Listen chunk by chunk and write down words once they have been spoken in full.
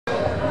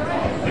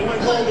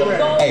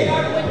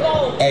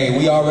Hey,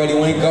 we already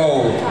went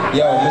gold.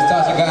 Yo, Miss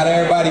Tasha got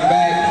everybody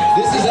back.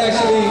 This is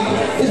actually,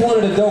 it's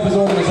one of the dopest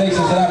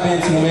organizations that I've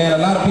been to, man. A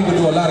lot of people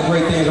do a lot of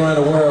great things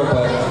around the world,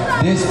 but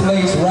this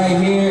place right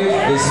here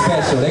is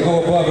special. They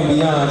go above and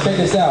beyond. Check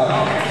this out.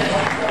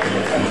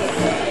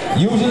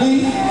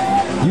 Usually,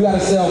 you gotta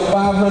sell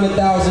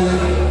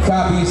 500,000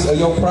 copies of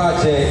your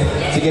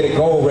project to get a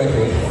gold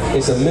record.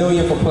 It's $1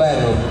 million for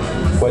platinum.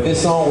 But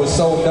this song was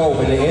so dope,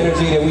 and the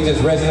energy that we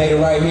just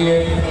resonated right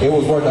here, it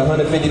was worth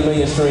 150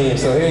 million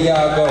streams. So here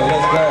y'all go,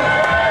 let's go.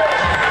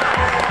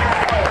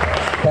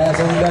 Pass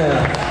them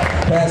down,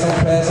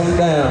 pass them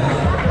down.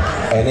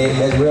 And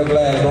that's real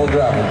glass, don't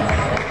drop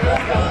them.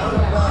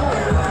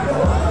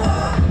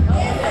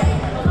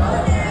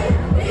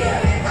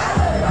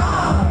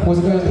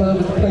 What's the Girls Club?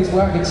 It's the place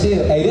where I can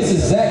chill. Hey, this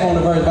is Zach on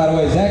the verse, by the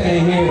way. Zach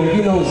ain't here, but if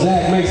you know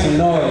Zach, make some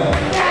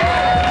noise.